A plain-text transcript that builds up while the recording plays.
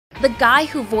The guy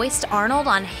who voiced Arnold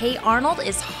on Hey Arnold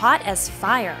is hot as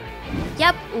fire.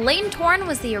 Yep, Lane Toran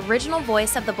was the original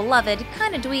voice of the beloved,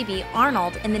 kinda dweeby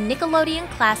Arnold in the Nickelodeon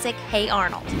classic Hey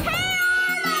Arnold.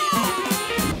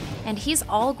 And he's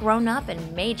all grown up and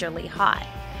majorly hot.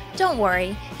 Don't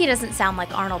worry, he doesn't sound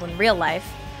like Arnold in real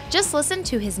life. Just listen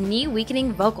to his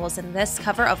knee-weakening vocals in this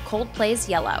cover of Coldplay's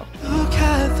Yellow. Look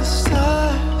at the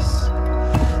stars,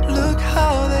 look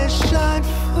how they shine for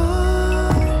you.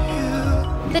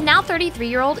 The now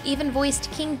 33-year-old even voiced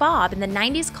King Bob in the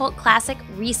 90s cult classic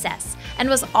Recess, and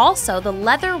was also the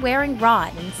leather-wearing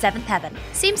Rod in Seventh Heaven.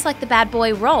 Seems like the bad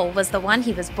boy role was the one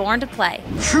he was born to play.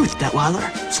 Truth,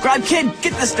 Detweiler. Scribe Kid,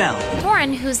 get this down.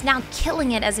 Toran, who's now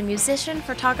killing it as a musician,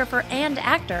 photographer, and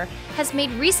actor, has made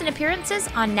recent appearances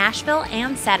on Nashville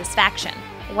and Satisfaction.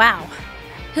 Wow.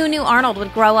 Who knew Arnold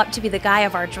would grow up to be the guy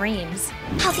of our dreams?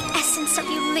 How the essence of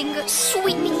you lingers,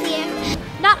 sweeping the air.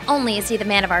 Not only is he the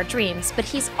man of our dreams, but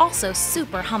he's also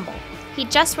super humble. He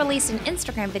just released an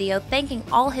Instagram video thanking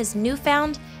all his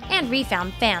newfound and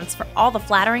refound fans for all the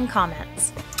flattering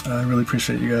comments. I really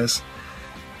appreciate you guys.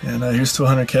 And here's to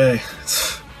 100K.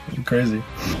 It's crazy.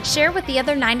 Share with the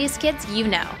other 90s kids you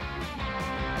know.